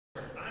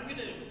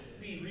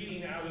be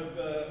reading out of,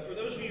 for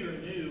those of you who are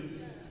new,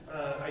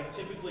 I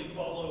typically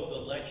follow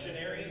the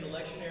lectionary. The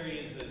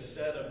lectionary is a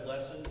set of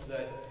lessons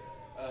that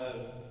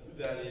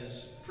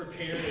is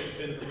prepared, it's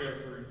been prepared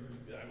for,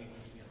 I mean,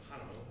 I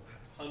don't know,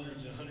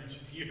 hundreds and hundreds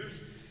of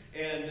years.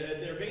 And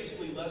they're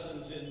basically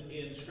lessons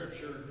in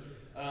Scripture,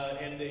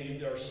 and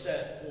they are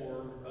set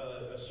for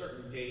a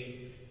certain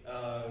date.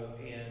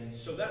 And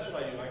so that's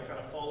what I do. I kind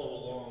of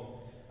follow along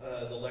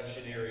the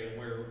lectionary and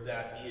where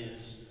that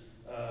is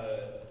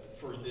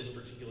for this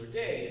particular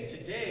day. And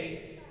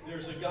today,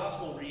 there's a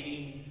gospel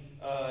reading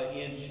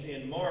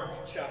in Mark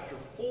chapter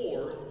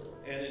 4,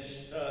 and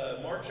it's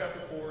Mark chapter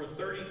 4,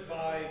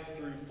 35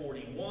 through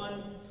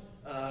 41,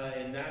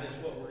 and that is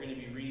what we're going to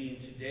be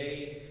reading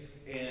today.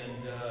 And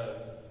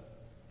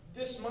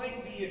this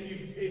might be,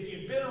 if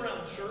you've been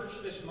around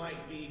church, this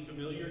might be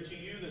familiar to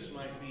you. This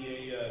might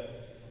be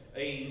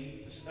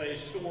a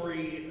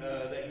story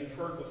that you've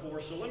heard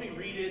before. So let me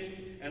read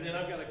it, and then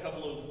I've got a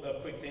couple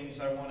of quick things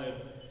that I want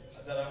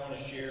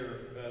to share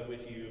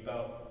with you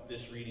about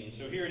this reading.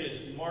 So here it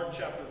is, Mark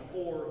chapter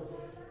 4,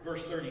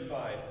 verse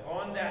 35.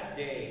 On that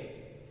day,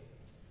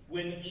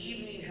 when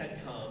evening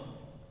had come,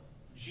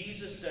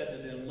 Jesus said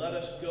to them, "Let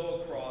us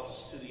go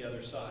across to the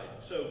other side."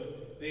 So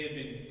they had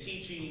been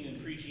teaching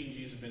and preaching.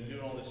 Jesus had been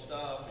doing all this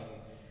stuff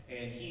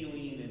and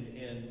healing,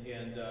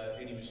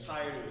 and he was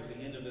tired. It was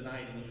the end of the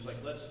night, and he was like,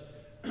 let's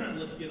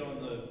get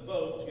on the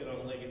boat, let's get on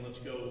the lake, and let's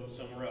go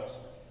somewhere else.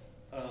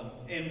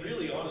 And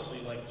really, honestly,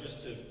 like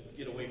just to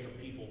get away from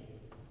people.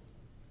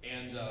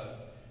 And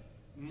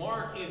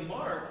in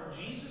Mark,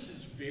 Jesus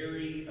is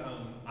very,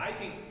 I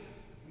think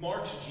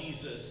Mark's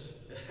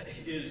Jesus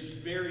is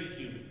very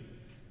human.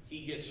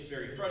 He gets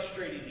very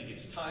frustrated, he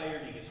gets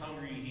tired, he gets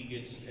hungry, he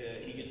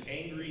gets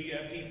angry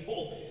at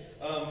people.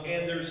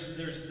 And there's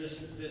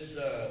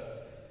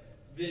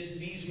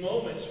these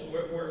moments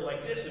where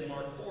like this in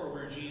Mark 4,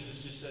 where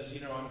Jesus just says,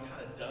 you know, I'm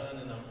kind of done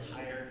and I'm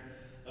tired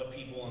of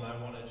people, and I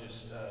want to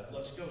just,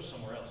 let's go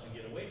somewhere else and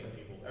get away from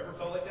people. Ever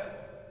felt like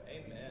that?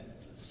 Amen.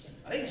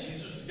 I think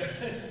Jesus got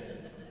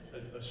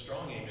a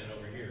strong amen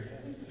over here.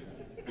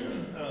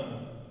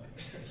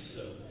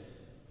 So,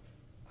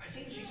 I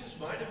think Jesus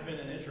might have been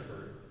an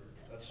introvert.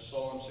 That's just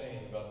all I'm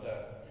saying about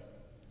that.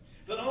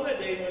 But on that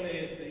day, when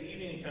the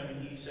evening had come,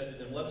 he said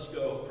to them, "Let us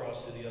go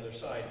across to the other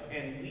side."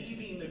 And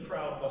leaving the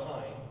crowd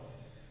behind,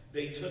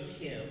 they took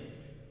him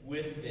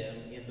with them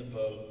in the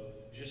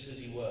boat, just as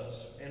he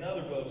was. And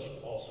other boats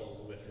also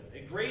were with him.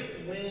 A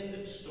great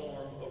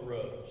windstorm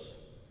arose,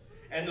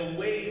 and the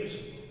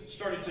waves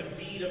started to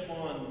beat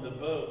upon the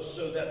boat,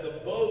 so that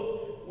the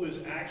boat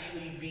was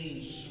actually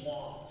being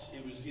swamped.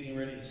 It was getting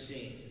ready to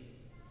sink.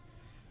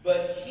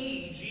 But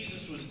he,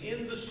 Jesus, was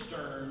in the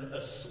stern,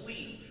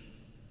 asleep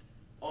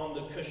on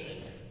the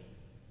cushion.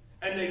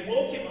 And they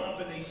woke him up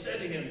and they said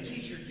to him,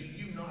 "Teacher, do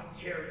you not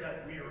care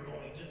that we are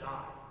going to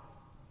die?"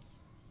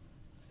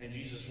 And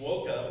Jesus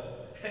woke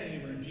up and he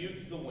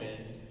rebuked the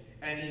wind,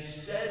 and he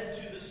said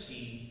to the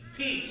sea,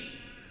 "Peace,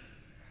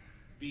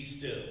 be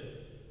still."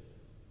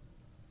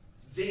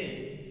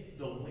 Then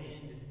the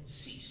wind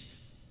ceased,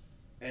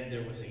 and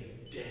there was a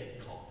dead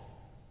calm.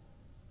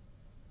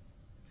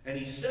 And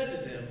he said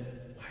to them,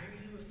 "Why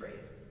are you afraid?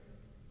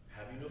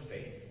 Have you no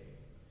faith?"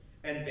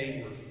 And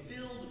they were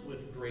filled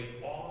with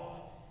great awe,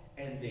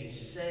 and they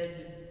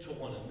said to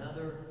one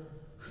another,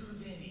 "Who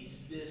then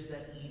is this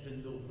that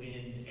even the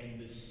wind and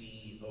the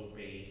sea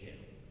obey him?"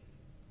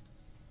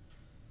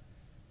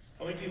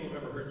 How many people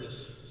have ever heard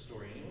this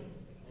story? Anyone?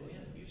 Oh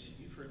yeah,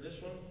 you've heard this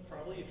one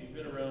probably if you've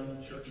been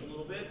around church a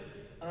little bit.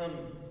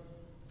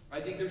 I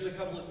think there's a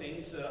couple of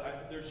things that I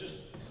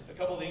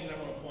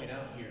want to point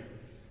out here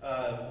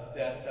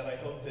that I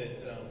hope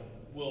that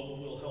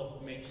will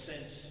help make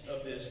sense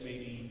of this,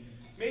 maybe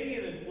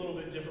in a little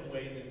bit different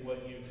way than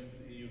what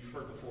you've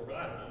heard before, but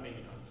I don't know,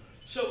 maybe not.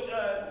 So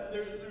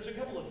there's a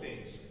couple of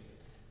things.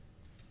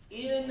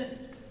 In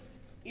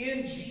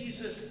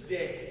Jesus'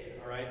 day,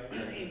 all right,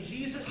 in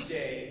Jesus'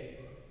 day,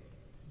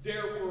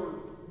 there were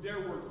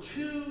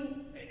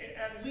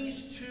at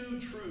least two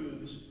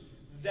truths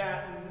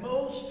that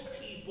most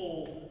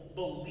people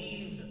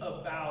believed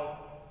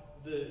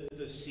about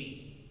the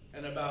sea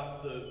and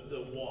about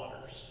the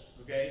waters,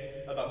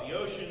 okay? About the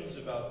oceans,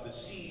 about the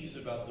seas,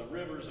 about the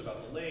rivers,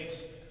 about the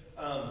lakes,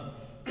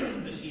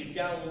 the Sea of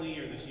Galilee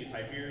or the Sea of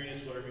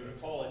Tiberias, whatever you want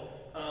to call it.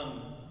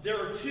 There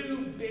are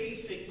two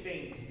basic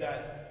things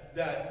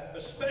that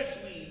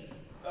especially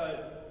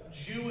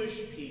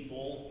Jewish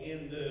people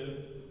in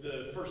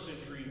the first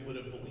century would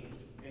have believed.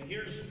 And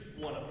here's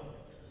one of them.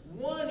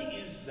 One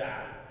is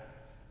that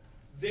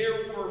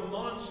there were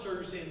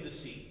monsters in the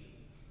sea.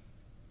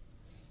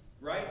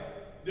 Right?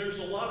 There's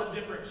a lot of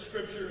different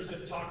scriptures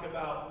that talk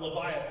about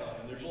Leviathan,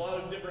 and there's a lot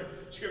of different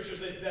scriptures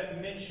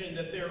that mention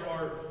that there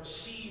are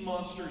sea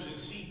monsters and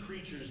sea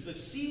creatures. The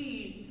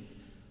sea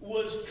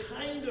was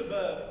kind of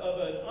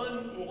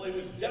it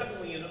was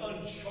definitely an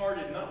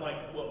uncharted, not like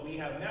what we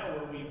have now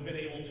where we've been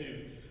able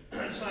to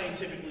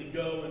scientifically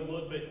go and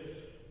look, but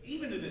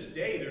even to this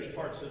day, there's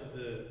parts of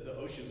the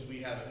oceans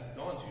we haven't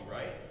gone to,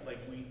 right? Like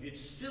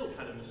it's still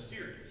kind of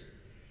mysterious.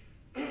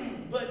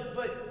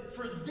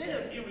 for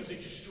them, it was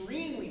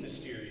extremely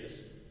mysterious,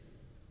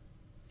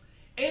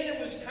 and it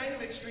was kind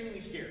of extremely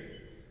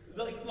scary.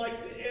 Like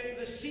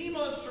the sea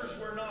monsters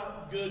were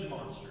not good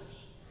monsters.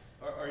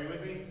 Are you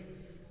with me?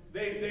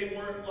 They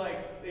weren't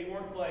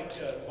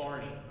like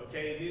Barney.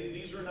 Okay,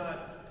 these were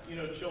not, you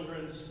know,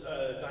 children's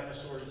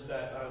dinosaurs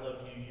that I love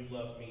you, you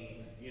love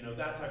me, you know,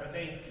 that type of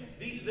thing.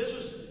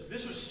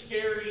 This was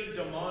scary,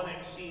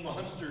 demonic sea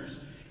monsters,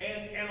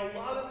 and a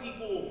lot of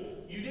people,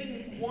 you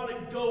didn't want to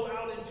go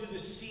out into the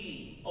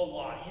sea a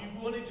lot. You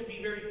wanted to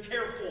be very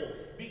careful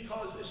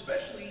because,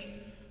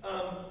 especially,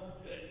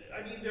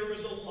 I mean, there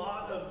was a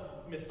lot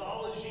of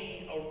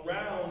mythology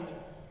around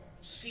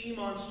sea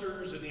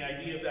monsters and the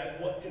idea of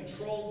that, what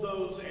controlled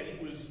those, and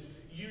it was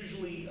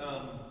usually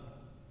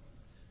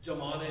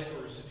demonic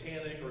or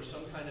satanic or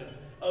some kind of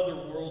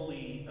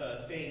otherworldly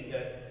thing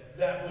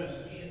that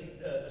was in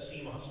the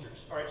sea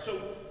monsters. All right,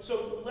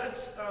 so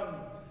let's,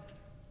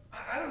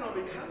 I don't know,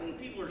 but how many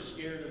people are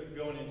scared of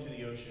going into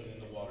the ocean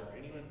in the water?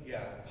 Anyone?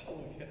 Yeah.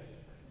 Oh, yeah.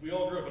 We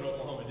all grew up in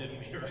Oklahoma, didn't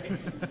we, right? I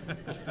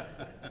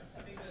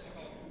think that's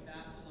called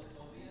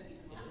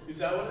basilophobia. Is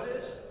that what it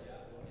is?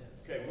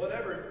 Okay,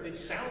 whatever. It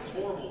sounds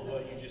horrible,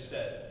 what you just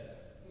said.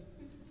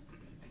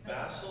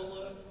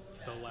 Bacilla?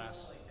 The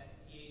last.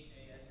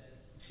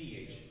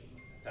 T-H.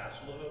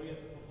 Basilophobia?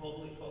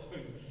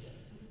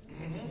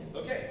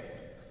 Okay.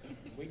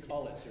 We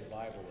call it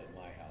survival at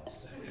my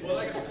house.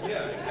 Well,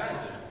 yeah,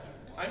 exactly.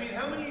 I mean,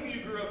 how many of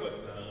you grew up with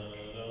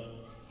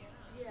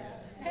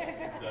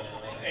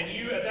and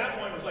you at that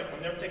point was like,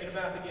 I'm never taking a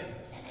bath again.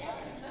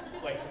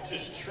 Like,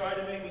 just try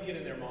to make me get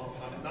in there, Mom.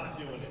 I'm not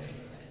doing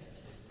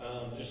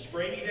it. Just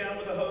spray me down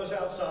with a hose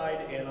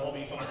outside and I'll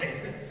be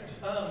fine.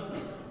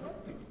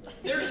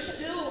 There's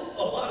still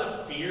a lot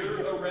of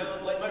fear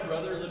around. Like, my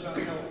brother lives out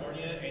in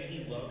California and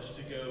he loves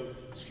to go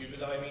scuba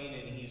diving,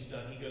 and he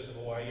goes to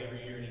Hawaii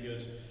every year, and he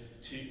goes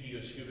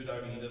scuba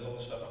diving, he does all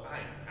this stuff.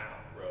 I'm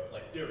out, bro.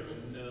 Like, there's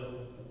no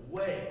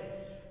way.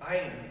 I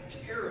am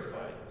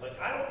terrified. Like,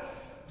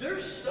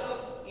 there's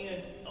stuff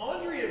in,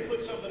 Andrea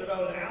put something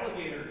about an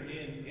alligator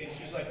in, and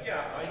she's like,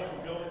 yeah, I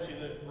don't go into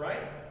the, right?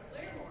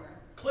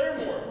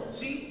 Claremore.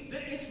 See,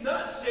 it's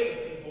not safe,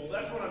 people.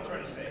 That's what I'm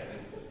trying to say.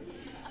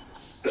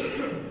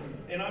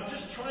 And I'm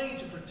just trying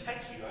to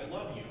protect you. I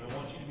love you, and I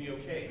want you to be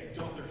okay.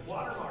 There's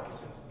water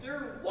moccasins. There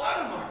are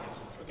water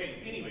moccasins.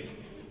 Okay, anyways,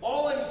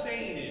 all I'm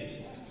saying is,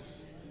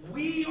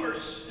 we are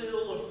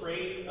still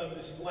afraid of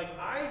this. Like,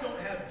 I don't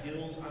have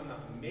gills. I'm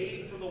not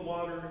made for the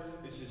water.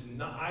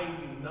 I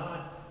do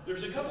not.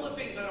 There's a couple of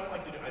things I don't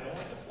like to do. I don't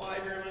like to fly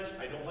very much.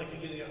 I don't like to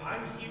get in.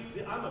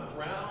 I'm a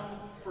ground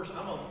person.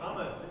 I'm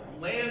a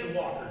land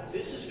walker.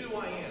 This is who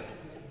I am.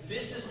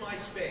 This is my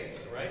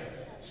space, right?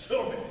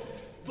 So,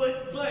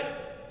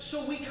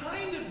 so we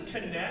kind of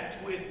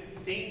connect with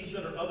things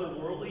that are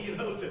otherworldly, you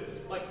know, to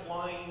like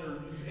flying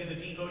or in the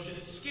deep ocean.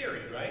 It's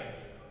scary, right?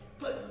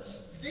 But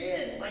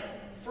then, like,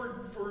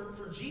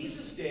 for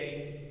Jesus'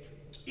 day,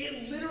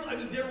 it literally, I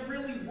mean, there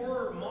really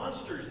were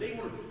monsters. They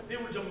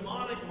were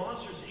demonic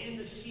monsters in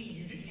the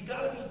sea. You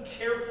got to be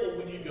careful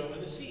when you go in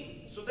the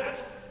sea. So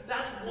that's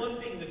one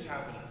thing that's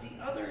happening.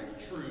 The other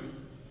truth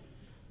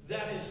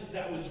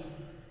that was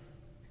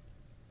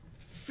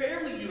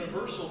fairly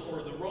universal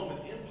for the Roman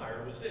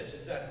Empire was this,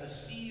 is that the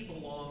sea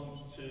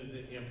belonged to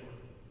the emperor.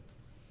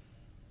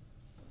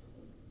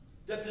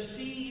 That the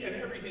sea and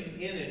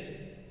everything in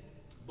it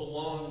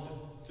belonged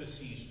to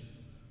Caesar,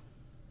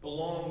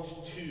 belonged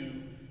to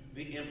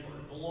the emperor,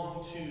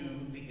 belonged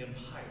to the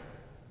empire.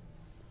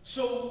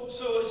 So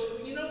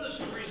you know the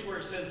stories where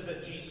it says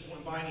that Jesus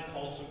went by and he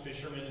called some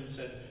fishermen and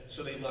said,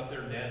 so they left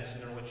their nets,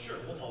 and they're like, sure,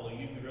 we'll follow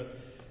you.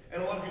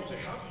 And a lot of people say,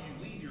 how could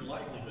you leave your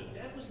livelihood?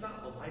 That was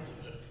not the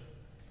livelihood.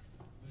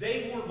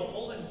 They were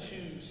beholden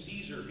to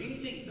Caesar.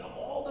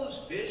 All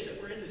those fish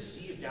that were in the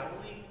Sea of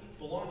Galilee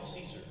belonged to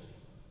Caesar.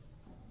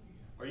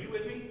 Are you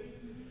with me?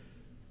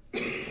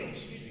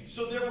 Excuse me.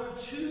 So there were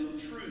two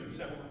truths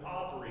that were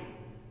operating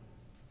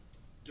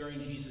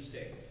during Jesus'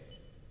 day.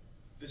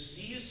 The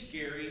sea is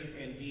scary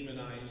and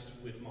demonized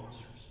with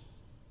monsters.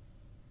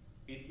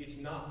 It's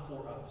not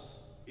for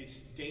us. It's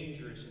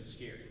dangerous and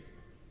scary.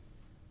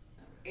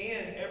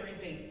 And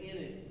everything in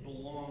it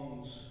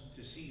belongs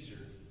to Caesar.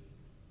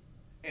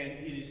 And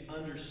it is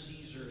under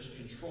Caesar's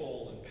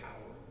control and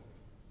power.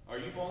 Are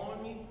you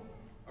following me?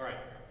 All right.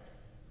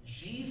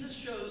 Jesus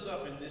shows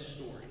up in this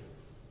story.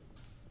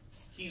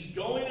 He's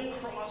going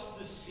across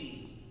the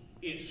sea.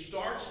 It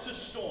starts to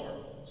storm.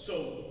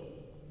 So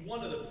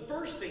one of the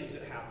first things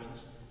that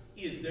happens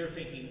is they're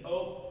thinking,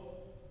 oh,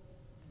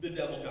 the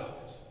devil got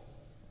us.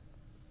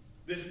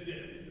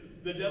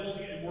 The devil's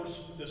getting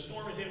worse. The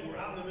storm is hitting. We're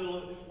out in the middle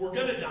of it. We're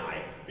going to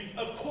die.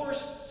 Of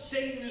course,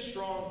 Satan is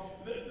strong.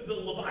 The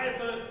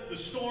Leviathan, the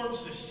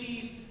storms, the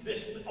seas,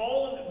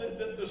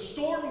 the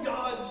storm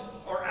gods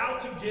are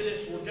out to get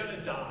us. We're going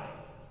to die.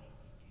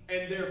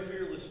 And their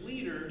fearless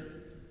leader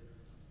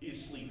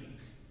is sleeping.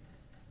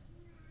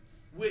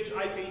 Which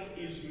I think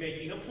is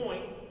making a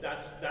point.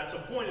 That's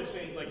a point of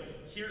saying, like,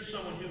 here's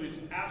someone who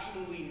is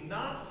absolutely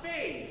not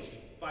fazed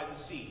by the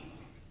sea.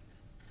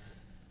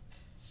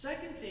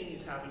 Second thing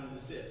is happening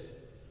is this.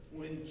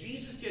 When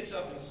Jesus gets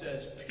up and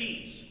says,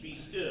 peace, be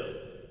still,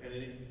 and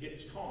then it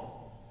gets calm,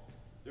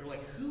 they're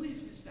like, who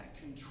is this that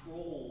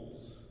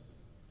controls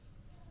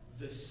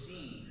the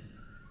sea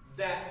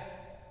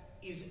that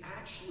is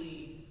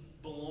actually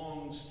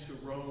belongs to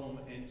Rome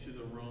and to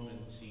the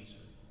Roman Caesar?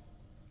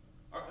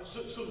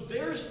 So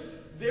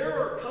there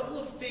are a couple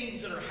of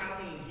things that are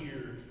happening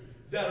here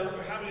that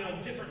are happening on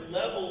different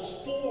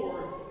levels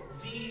for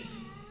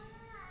these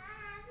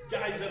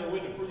guys that are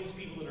with him, for these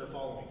people that are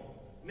following him.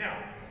 Now,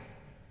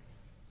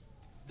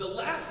 the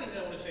last thing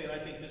I want to say, and I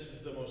think this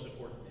is the most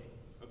important thing,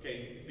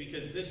 okay?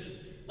 Because this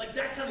is, like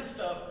that kind of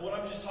stuff, what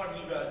I'm just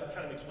talking about,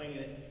 kind of explaining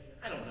it,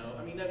 I don't know.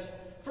 I mean, that's,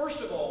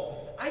 first of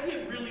all, I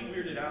get really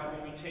weirded out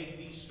when we take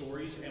these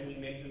stories and we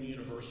make them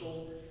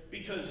universal,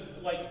 because,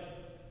 like,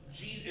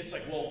 it's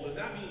like, well, but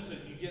that means that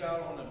if you get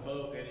out on a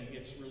boat and it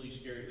gets really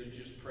scary, then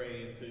just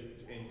pray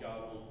and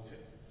God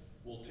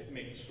will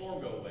make the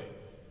storm go away.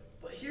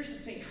 But here's the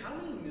thing, how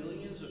many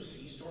millions of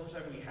sea storms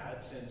have we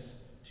had since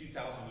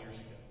 2,000 years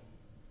ago?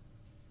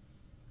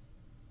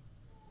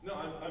 No,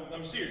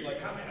 I'm serious.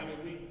 Like, how many? I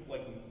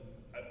mean,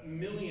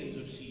 millions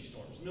of sea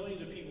storms.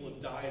 Millions of people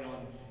have died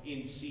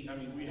in sea. I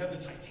mean, we have the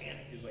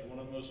Titanic is like one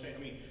of the most famous.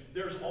 I mean,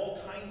 there's all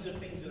kinds of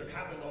things that have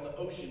happened on the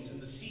oceans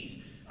and the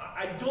seas.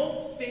 I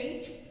don't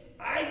think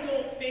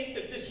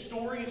that this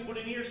story is put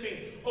in here saying,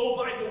 oh,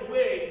 by the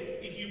way,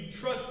 if you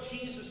trust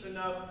Jesus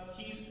enough,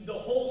 the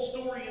whole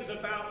story is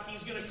about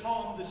he's going to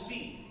calm the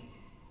sea.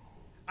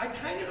 I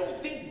kind of don't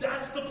think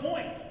that's the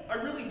point. I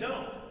really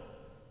don't.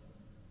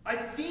 I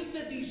think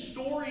that these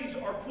stories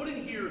are put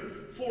in here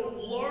for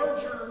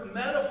larger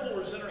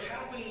metaphors that are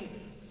happening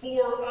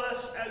for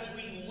us as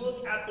we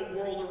look at the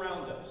world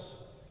around us.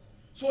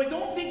 So I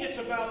don't think it's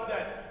about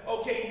that,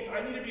 okay,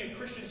 I need to be a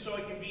Christian so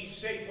I can be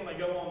safe when I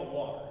go on the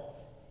water.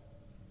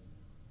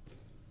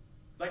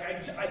 Like, I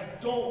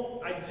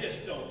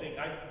just don't think,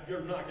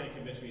 you're not going to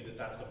convince me that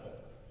that's the point.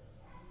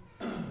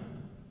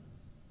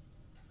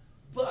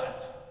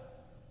 But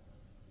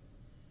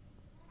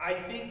I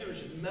think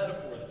there's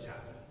metaphor that's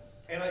happening.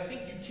 And I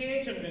think you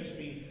can convince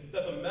me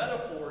that the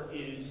metaphor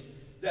is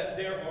that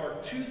there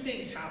are two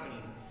things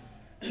happening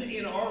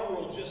in our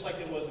world just like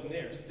it was in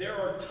theirs. There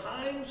are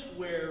times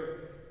where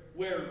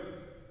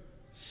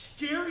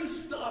scary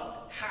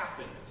stuff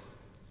happens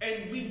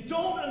and we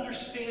don't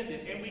understand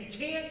it and we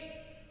can't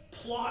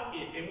plot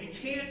it and we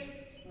can't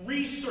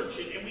research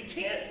it and we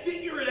can't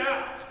figure it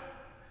out.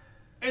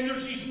 And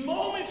there's these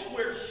moments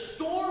where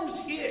storms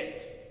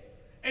hit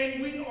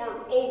and we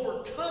are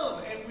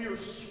overcome and we are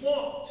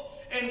swamped.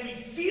 And we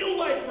feel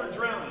like we're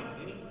drowning.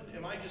 Anyone?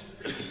 Am I just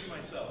preaching to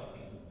myself?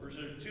 Or is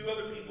there two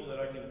other people that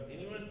I can...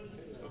 Anyone?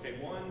 Okay,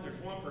 there's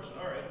one person.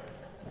 All right.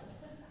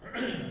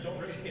 Don't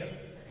worry. Yeah.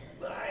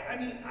 But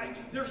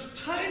there's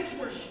times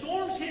where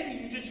storms hit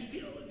and you just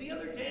feel it. The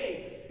other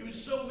day, it was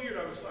so weird.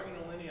 I was talking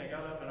to Lenny. I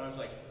got up and I was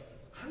like,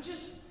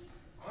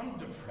 I'm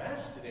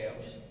depressed today.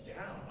 I'm just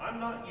down.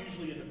 I'm not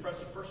usually a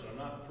depressive person. I'm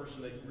not a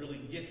person that really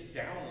gets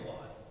down a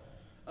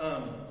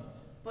lot.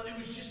 But it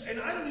was just... And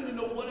I don't even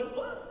know what it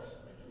was.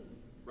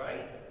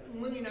 Right?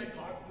 Lenny and I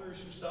talked through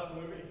some stuff.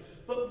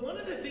 But one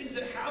of the things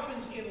that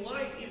happens in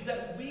life is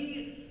that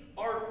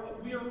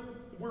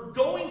we're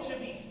going to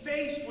be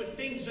faced with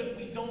things that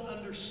we don't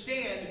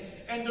understand,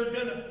 and they're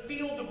going to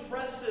feel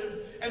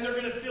depressive, and they're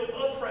going to feel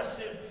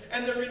oppressive,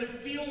 and they're going to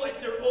feel like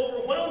they're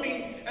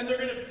overwhelming, and they're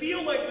going to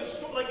feel like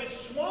it's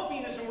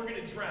swampiness, and we're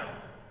going to drown.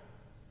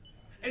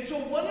 And so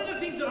one of the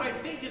things that I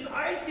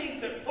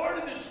think that part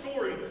of this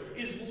story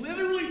is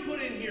literally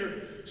put in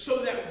here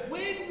so that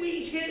when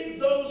we hit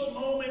those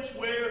moments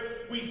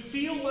where we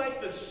feel like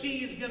the sea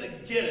is going to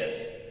get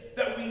us,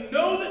 that we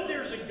know that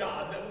there's a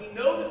God, that we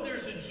know that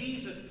there's a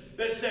Jesus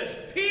that says,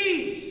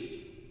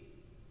 peace,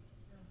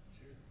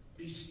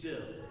 be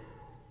still.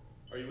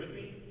 Are you with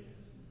me?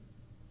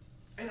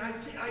 And I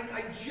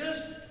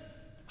just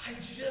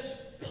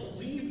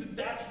believe that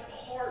that's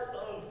part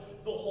of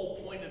the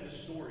whole point of the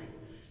story.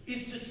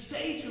 Is to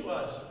say to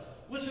us,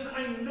 listen,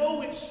 I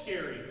know it's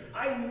scary.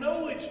 I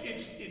know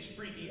it's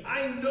freaky.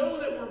 I know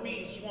that we're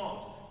being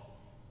swamped.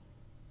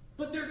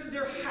 But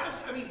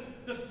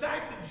the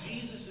fact that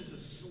Jesus is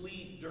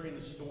asleep during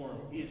the storm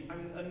is,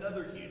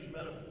 another huge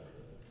metaphor.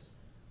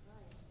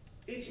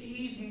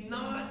 He's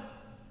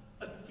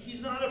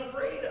not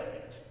afraid of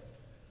it.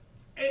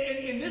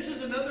 And this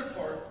is another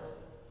part.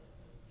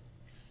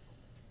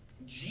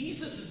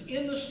 Jesus is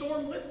in the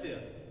storm with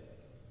them.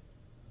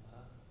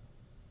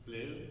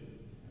 Blue.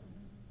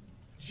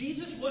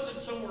 Jesus wasn't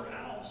somewhere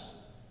else.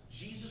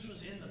 Jesus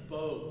was in the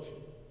boat.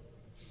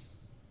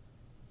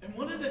 And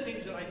one of the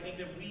things that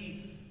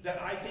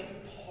I think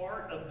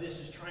part of this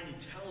is trying to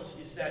tell us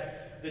is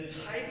that the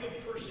type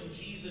of person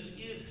Jesus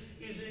is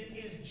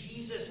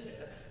Jesus.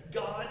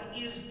 God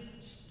is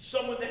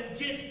someone that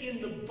gets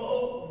in the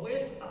boat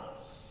with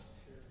us.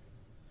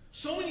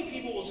 So many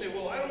people will say,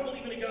 well, I don't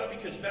believe in a God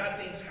because bad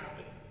things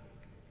happen.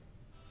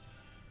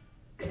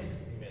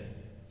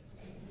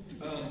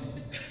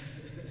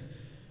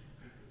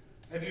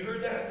 Have you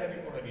heard that? Have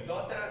you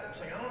thought that?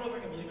 It's like, I don't know if I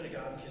can believe in a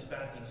God because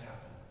bad things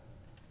happen.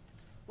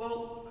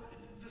 Well,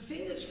 the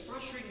thing that's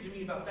frustrating to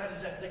me about that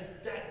is that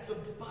the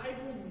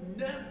Bible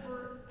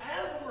never,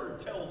 ever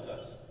tells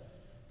us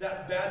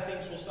that bad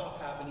things will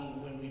stop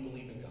happening when we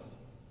believe in God.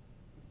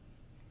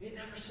 It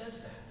never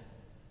says that.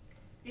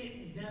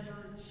 It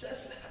never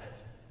says that.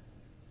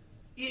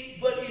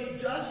 But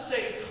it does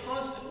say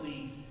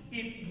constantly,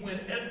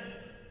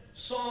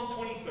 Psalm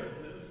 23rd,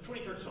 the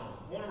 23rd Psalm,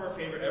 one of our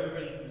favorite,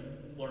 everybody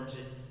learns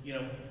it, you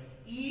know.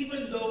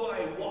 Even though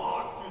I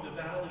walk through the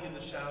valley of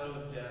the shadow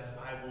of death,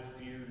 I will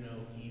fear no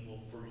evil,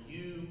 for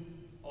you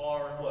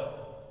are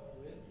what?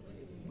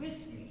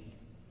 With me.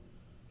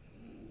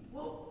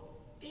 Well,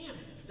 damn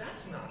it,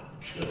 that's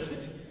not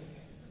good.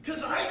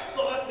 Because I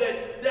thought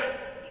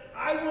that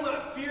I will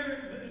not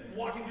fear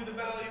walking through the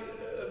valley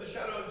of the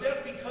shadow of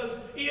death because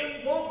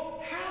it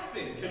won't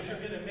happen, because you're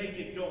going to make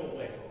it go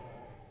away.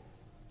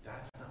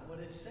 That's not what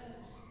it says.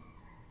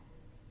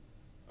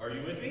 Are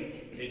you with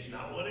me? It's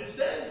not what it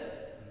says.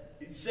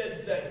 It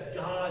says that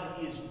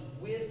God is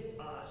with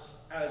us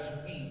as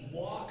we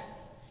walk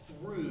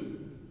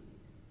through.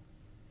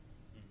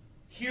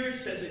 Here it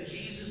says that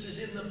Jesus is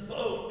in the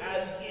boat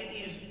as it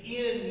is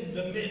in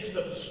the midst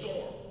of the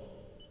storm.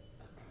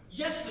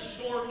 Yes, the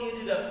storm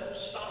ended up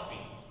stopping.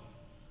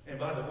 And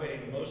by the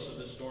way, most of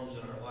the storms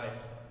in our life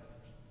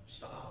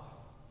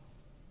stop.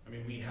 I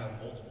mean, we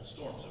have multiple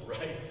storms,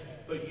 right?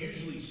 But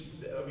usually,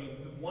 I mean,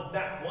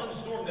 that one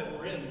storm that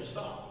we're in will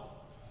stop.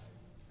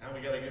 Now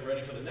we got to get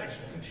ready for the next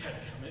one to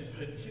come in.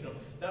 But, you know,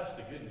 that's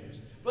the good news.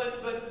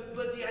 But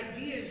the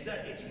idea is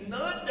that it's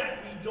not that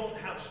we don't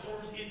have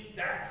storms. It's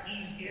that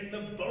he's in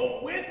the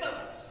boat with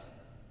us.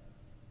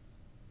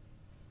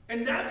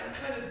 And that's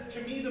kind of,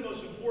 to me, the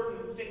most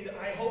important thing that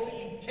I hope that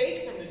you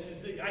take from this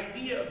is the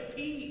idea of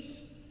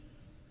peace.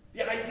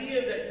 The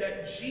idea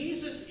that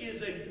Jesus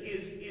is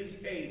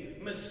a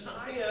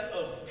Messiah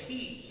of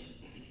peace.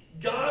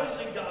 God is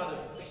a God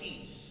of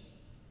peace.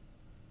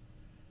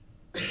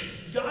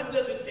 God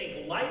doesn't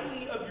think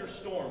lightly of your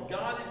storm.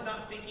 God is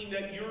not thinking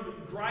that you're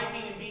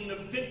griping and being a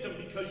victim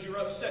because you're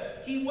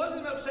upset. He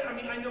wasn't upset. I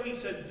mean, I know he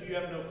says you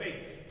have no faith.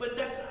 But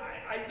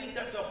I think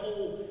that's a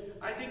whole,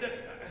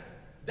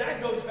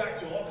 that goes back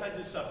to all kinds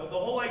of stuff. The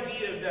whole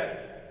idea of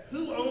that,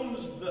 who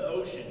owns the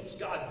oceans?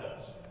 God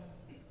does.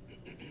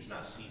 It's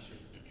not Caesar.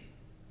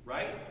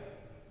 Right?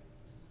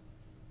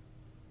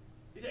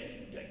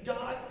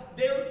 God,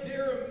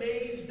 they're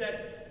amazed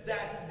that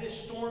this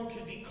storm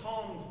could be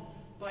calmed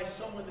by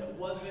someone that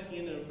wasn't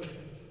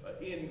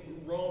in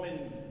Roman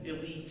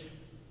elite,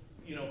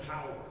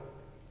 power.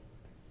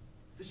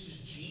 This is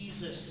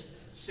Jesus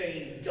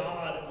saying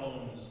God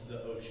owns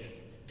the ocean.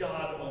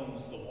 God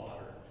owns the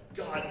water.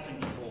 God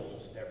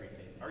controls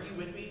everything. Are you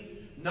with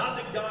me? Not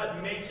that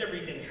God makes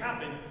everything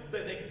happen,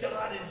 but that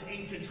God is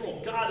in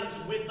control. God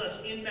is with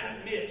us in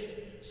that midst.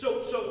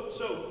 So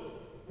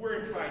we're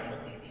in Pride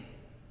Month.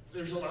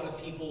 There's a lot of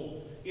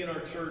people in our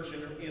church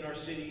and in our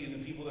city and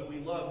the people that we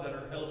love that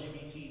are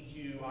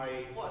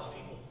LGBTQIA+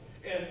 people.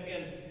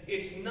 And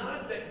it's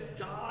not that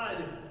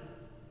God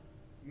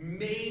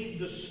made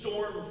the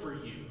storm for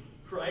you,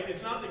 right?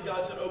 It's not that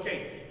God said,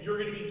 okay, you're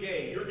going to be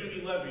gay, you're going to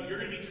be lesbian, you're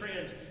going to be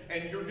trans,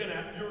 and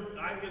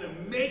I'm going to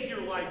make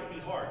your life be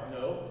hard.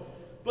 No.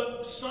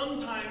 But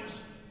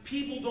sometimes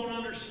people don't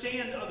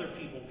understand other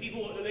people.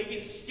 They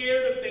get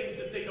scared of things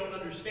that they don't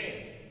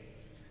understand.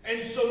 And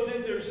so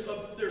then there's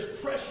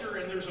pressure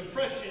and there's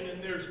oppression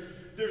and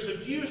there's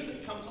abuse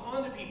that comes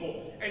onto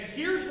people. And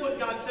here's what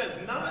God says,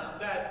 not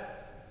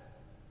that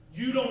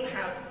you don't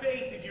have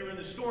faith if you're in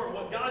the storm.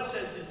 What God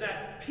says is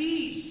that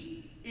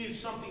peace is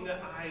something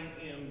that I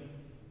am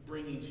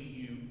bringing to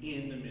you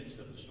in the midst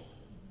of the storm.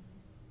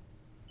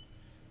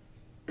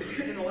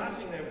 And the last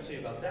thing that I would say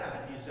about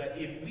that is that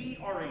if we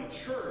are a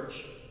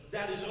church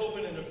that is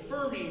open and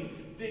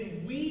affirming,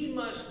 then we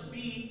must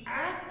be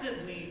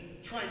actively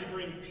trying to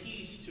bring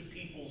peace to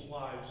people's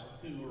lives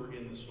who are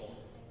in the storm.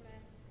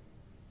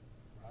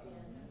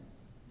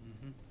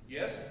 Mm-hmm.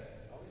 Yes?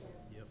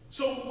 Yep.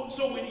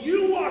 So when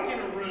you walk in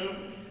a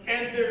room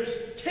and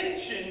there's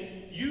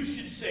tension, you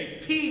should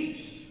say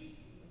peace.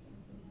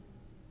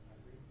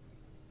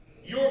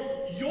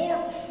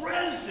 Your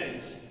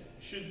presence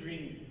should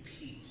bring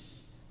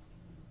peace.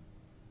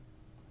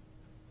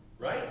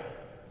 Right?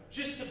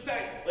 Just the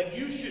fact,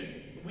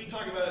 we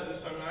talk about it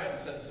this time, and I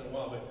haven't said this in a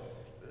while, but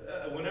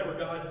whenever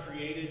God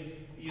created,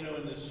 in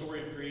the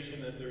story of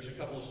creation, there's a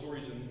couple of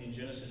stories in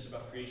Genesis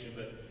about creation,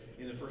 but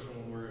in the first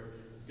one where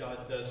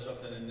God does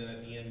something, and then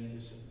at the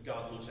end,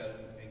 God looks at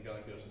it, and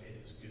God goes,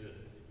 it is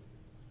good.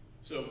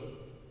 So,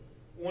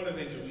 one of the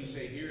things that we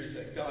say here is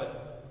that God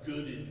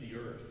gooded the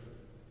earth.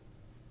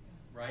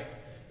 Right?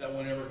 That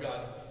whenever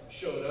God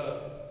showed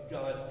up,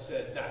 God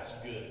said, that's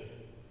good.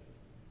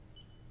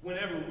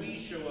 Whenever we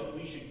show up,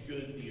 we should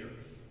good the earth.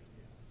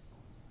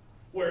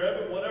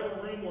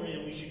 Whatever room we're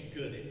in, we should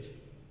good it.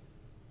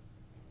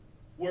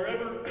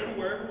 Wherever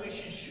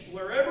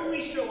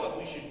we show up,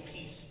 we should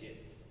peace it.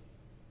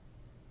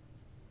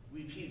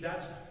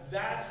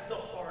 That's the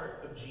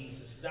heart of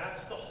Jesus.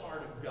 That's the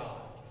heart of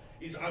God.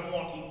 Is I'm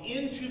walking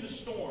into the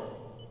storm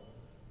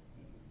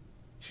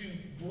to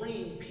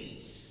bring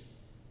peace.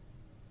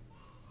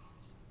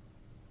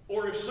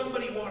 if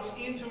somebody walks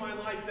into my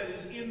life that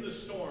is in the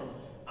storm,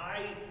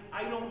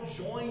 I don't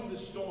join the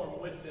storm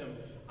with them.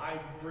 I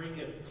bring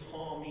a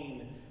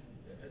calming,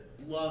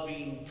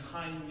 loving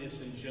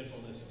kindness and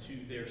gentleness to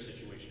their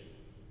situation.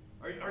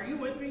 Are you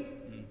with me?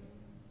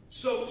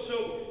 So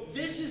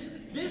this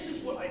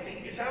is what I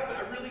think is happening.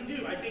 I really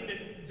do. I think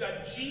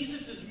that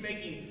Jesus is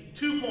making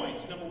 2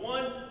 points. Number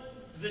one,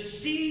 the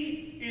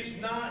sea is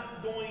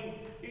not going.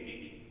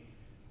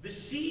 The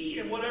sea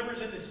and whatever's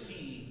in the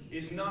sea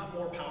is not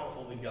more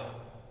powerful than God.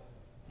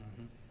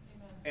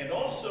 And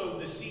also,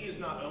 the sea is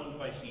not owned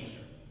by Caesar.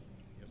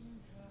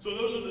 So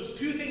those are those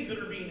two things that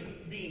are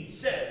being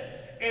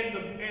said. And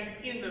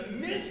in the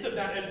midst of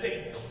that, as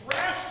they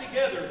crash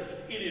together,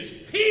 it is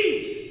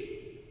peace.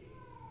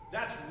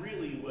 That's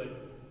really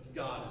what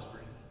God is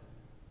bringing.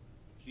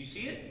 Do you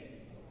see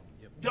it?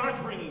 Yep.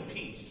 God's bringing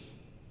peace.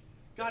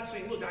 God's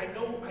saying, look, I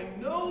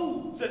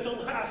know that the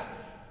last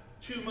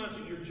 2 months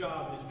of your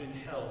job has been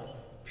hell.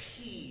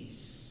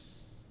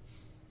 Peace.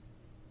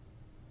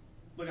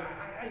 Look,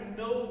 I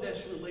know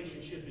this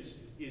relationship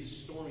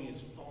is stormy,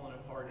 it's falling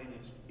apart, and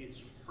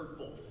it's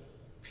hurtful.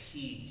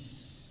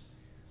 Peace.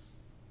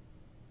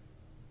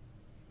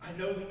 I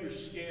know that you're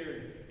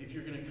scared if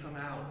you're going to come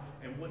out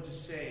and what to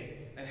say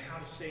and how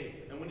to say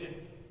it and when to.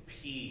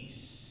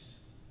 Peace.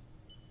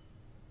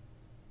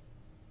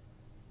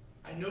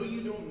 I know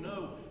you don't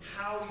know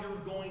how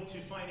you're going to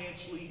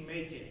financially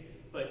make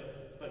it,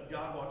 but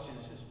God walks in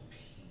and says,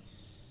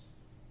 peace.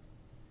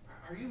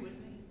 Are you with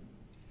me?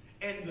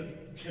 And the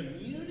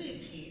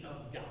community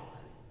of God,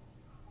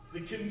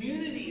 the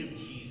community of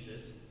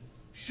Jesus,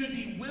 should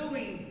be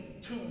willing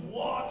to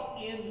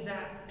walk in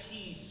that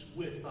peace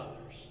with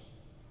others.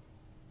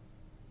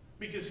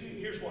 Because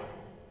here's why.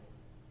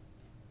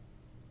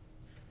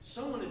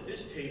 Someone at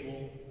this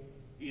table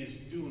is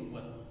doing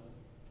well.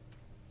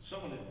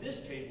 Someone at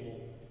this table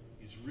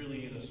is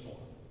really in a storm.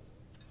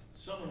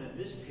 Someone at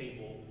this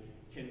table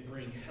can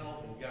bring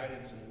help and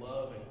guidance and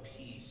love and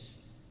peace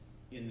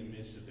in the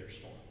midst of their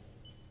storm.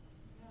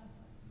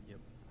 Yep.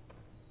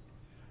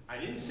 I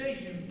didn't say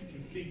you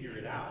can figure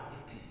it out.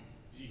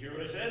 Did you hear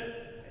what I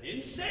said? I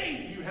didn't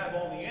say you have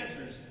all the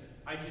answers.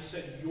 I just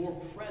said your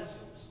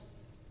presence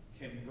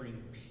can bring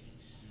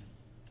peace.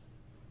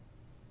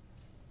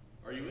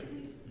 Are you with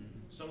me?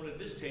 Someone at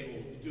this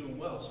table is doing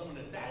well. Someone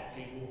at that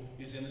table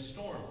is in a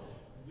storm.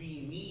 We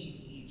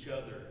need each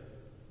other.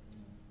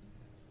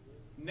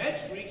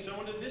 Next week,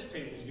 someone at this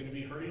table is going to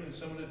be hurting, and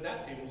someone at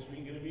that table is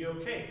going to be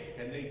okay.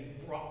 And they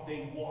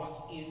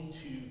walk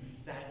into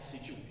that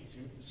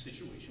situation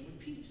with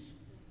peace.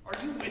 Are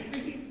you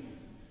with me?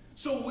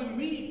 So when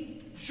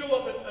we show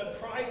up at a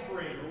pride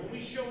parade, or when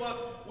we show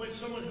up with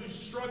someone who's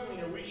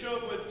struggling, or we show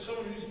up with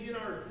someone who's in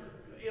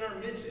our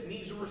midst that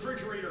needs a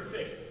refrigerator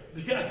fixed,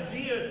 the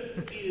idea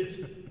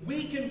is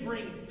we can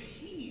bring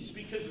peace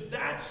because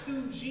that's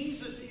who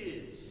Jesus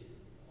is.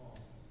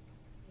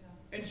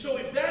 And so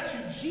if that's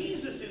who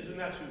Jesus is, then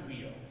that's who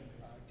we are.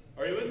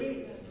 Are you with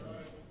me?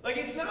 Like,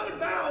 it's not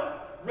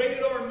about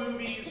rated R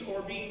movies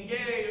or being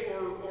gay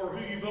or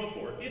who you vote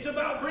for. It's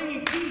about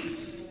bringing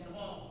peace.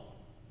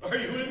 Are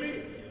you with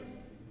me?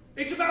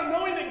 It's about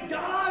knowing that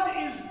God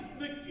is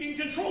in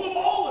control of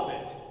all of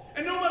it.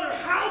 And no matter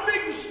how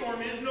big the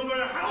storm is, no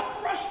matter how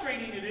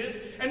frustrating it is,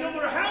 and no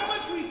matter how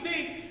much we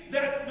think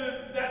that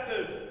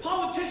the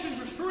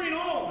politicians are screwing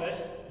all of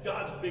this,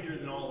 God's bigger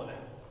than all of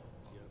that.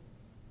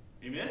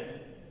 Yep. Amen?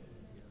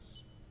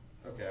 Yes.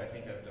 Okay, I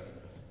think I've done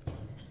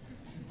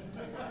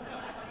enough.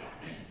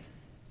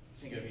 I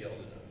think I've yelled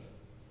enough.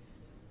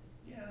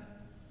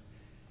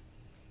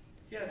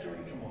 Yeah,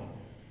 Jordan, come on.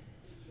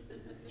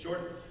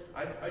 Jordan,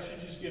 I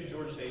should just give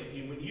Jordan say,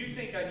 when you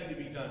think I need to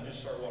be done,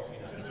 just start walking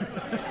out.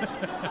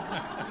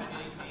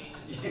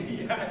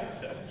 Yeah,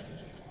 exactly.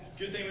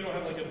 Good thing we don't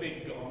have like a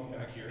big gong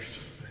back here.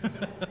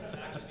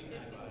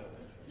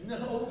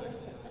 No,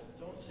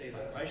 don't say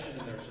that. I should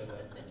have never said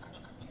that.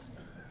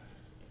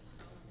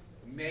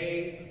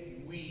 May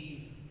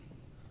we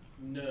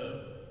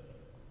know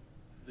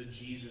the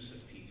Jesus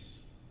of peace.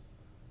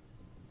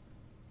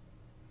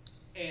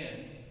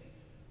 And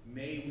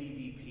may we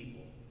be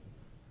people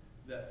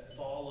that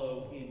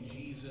follow in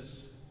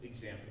Jesus'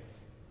 example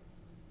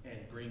and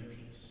bring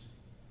peace.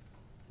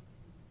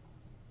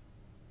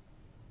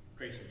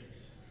 Grace and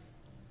peace.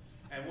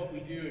 And what we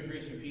do at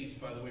Grace and Peace,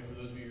 by the way, for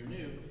those of you who are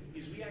new,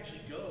 is we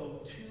actually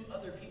go to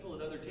other people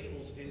at other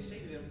tables and say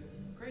to them,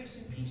 grace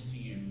and peace to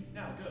you.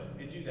 Now go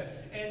and do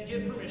that. And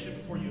get permission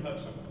before you hug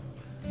someone.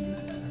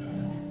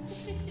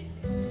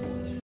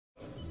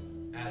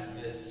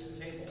 At this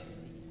table.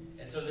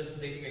 And so this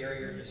is a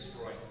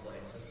barrier-destroying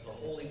place. This is a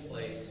holy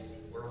place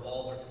where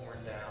walls are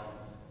torn down,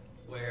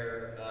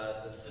 where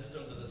the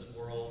systems of this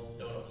world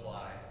don't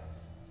apply.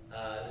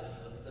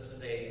 This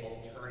is a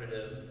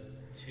alternative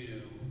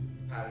to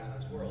patterns of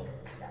this world.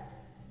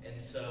 And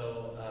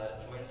so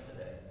join us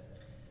today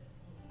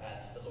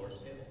at the Lord's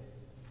table.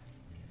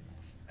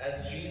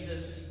 As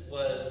Jesus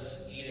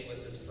was eating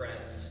with his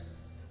friends,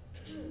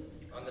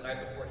 on the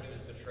night before he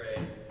was betrayed,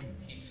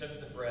 he took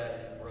the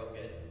bread and broke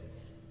it.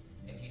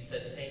 And he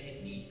said, take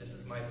and eat, this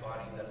is my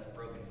body that is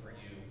broken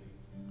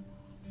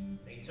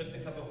took the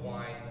cup of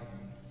wine,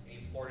 and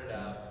he poured it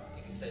out,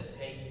 and he said,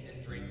 "Take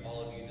and drink,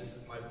 all of you. This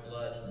is my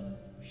blood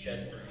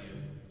shed for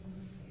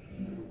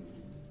you."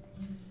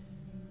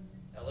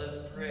 Now let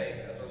us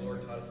pray as our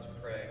Lord taught us to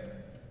pray.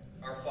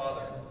 Our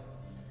Father,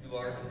 who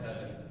art in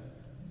heaven,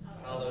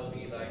 hallowed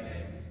be thy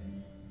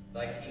name.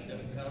 Thy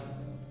kingdom come,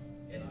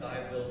 and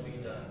thy will be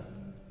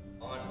done,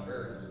 on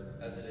earth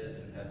as it is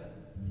in heaven.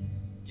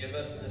 Give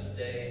us this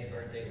day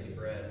our daily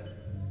bread,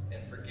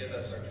 and forgive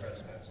us our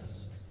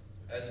trespasses,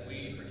 as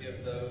we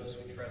forgive those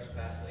who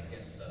trespass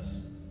against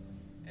us.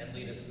 And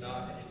lead us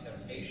not into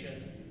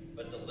temptation,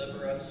 but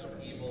deliver us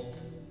from evil.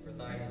 For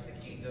thine is the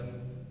kingdom,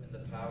 and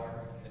the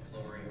power, and the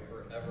glory,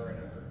 forever and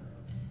ever.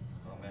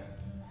 Amen.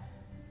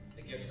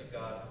 The gifts of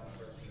God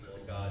for the people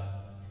of God.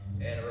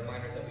 And a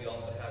reminder that we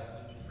also have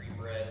gluten-free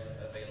bread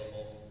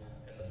available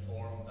in the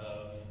form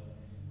of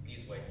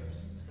these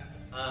wafers.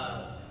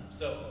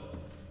 So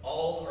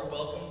all are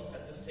welcome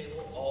at this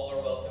table. All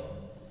are welcome.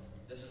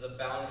 This is a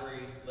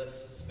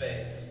boundary-less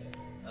space,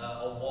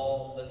 a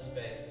wall-less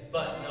space,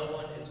 but no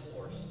one is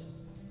forced.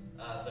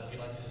 So if you'd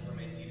like to just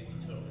remain seated, you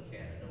totally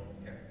can, and no one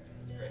will care.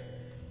 That's great.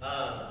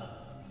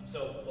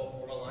 So we'll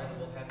form a line, and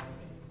we'll have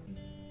you.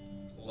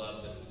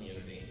 Love this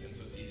community, and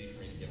so it's easy for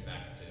me to get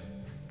back to.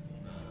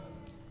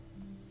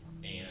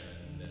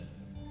 And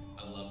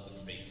I love the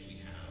space we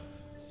have,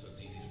 so it's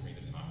easy for me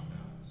to talk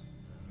about.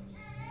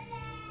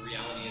 The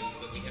reality is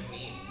that we have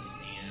needs,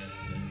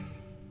 and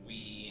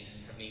we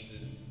have needs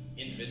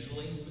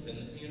individually within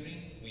the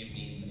community. We have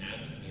needs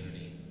as a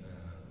community,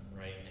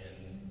 right?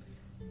 And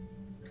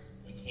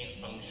we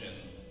can't function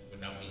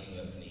without meeting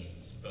those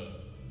needs, both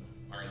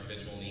our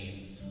individual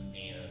needs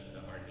and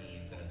our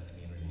needs as a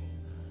community.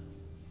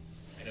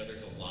 I know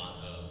there's a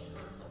lot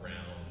of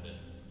around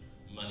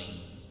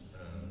money,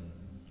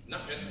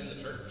 not just in the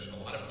church.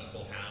 A lot of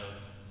people have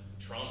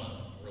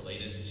trauma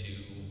related to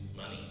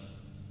money,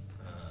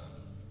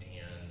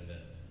 and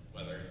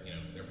whether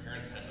their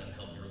parents had an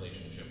unhealthy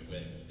relationship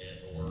with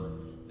it, or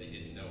they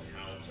didn't know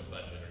how to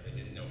budget, or they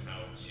didn't know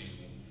how to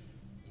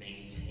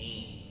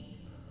maintain.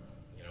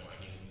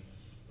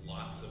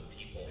 Lots of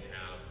people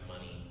have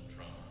money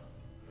trauma.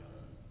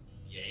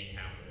 Yay,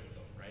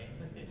 capitalism, right?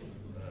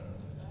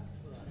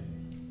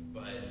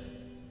 But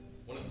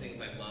one of the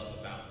things I love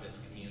about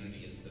this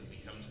community is that we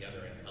come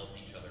together and help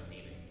each other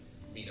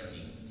meet our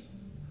needs.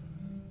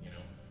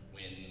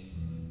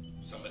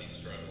 When somebody's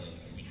struggling,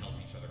 we help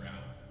each other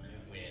out.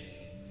 When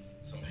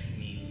somebody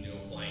needs new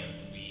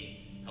appliance,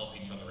 we help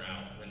each other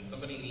out. When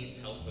somebody needs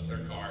help with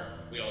their car,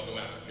 we all go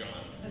ask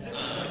John.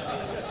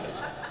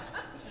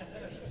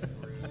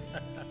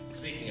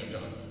 Speaking of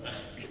John,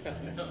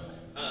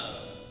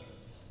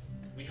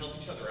 we help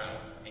each other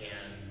out,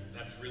 and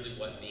that's really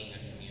what being a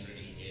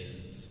community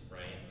is,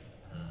 right?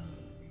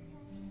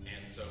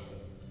 And so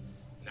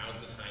now's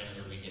the time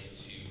where we get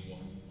to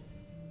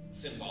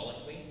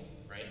symbolically,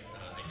 right?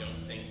 I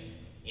don't think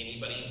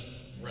anybody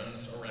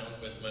runs around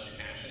with much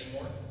cash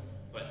anymore,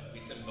 but we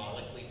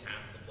symbolically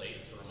pass the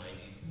plates to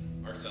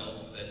remind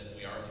ourselves that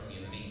we are a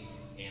community,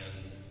 and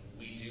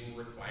we do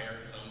require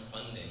some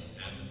funding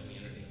as a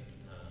community.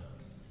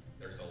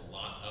 There's a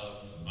lot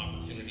of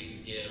opportunity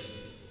to give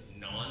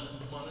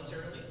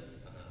non-monetarily,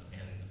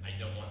 and I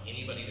don't want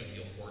anybody to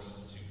feel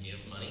forced to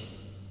give money,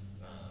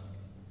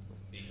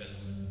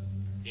 because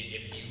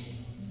if you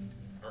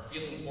are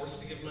feeling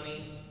forced to give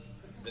money,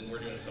 then we're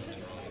doing something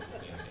wrong as a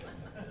community.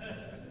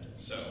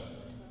 So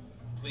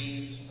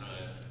please,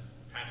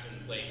 pass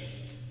in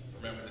plates.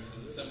 Remember, this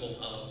is a symbol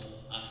of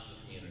us, the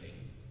community,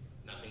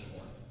 nothing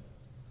more.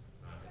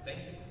 Thank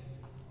you.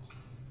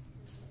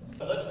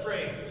 Let's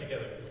pray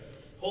together.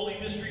 Holy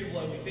mystery of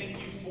love, we thank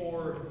you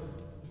for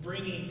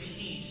bringing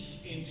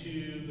peace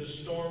into the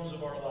storms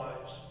of our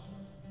lives.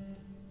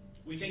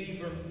 We thank you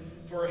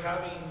for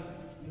having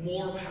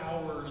more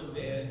power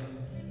than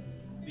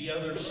the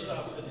other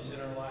stuff that is in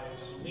our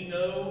lives. We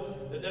know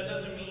that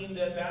doesn't mean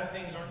that bad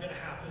things aren't going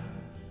to happen,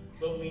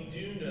 but we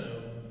do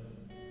know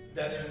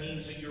that it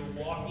means that you're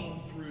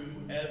walking through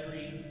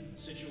every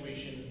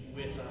situation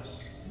with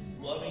us,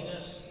 loving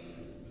us,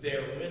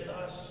 there with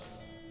us,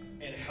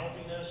 and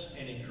helping us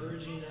and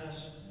encouraging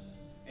us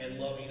and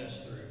loving us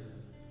through.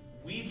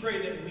 We pray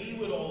that we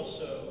would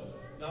also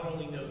not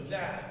only know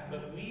that,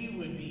 but we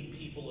would be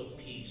people of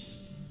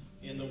peace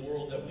in the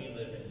world that we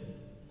live in.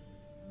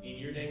 In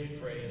your name we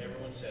pray, and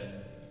everyone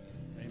said,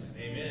 Amen.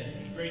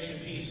 Amen. Grace and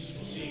peace.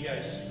 We'll see you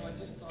guys.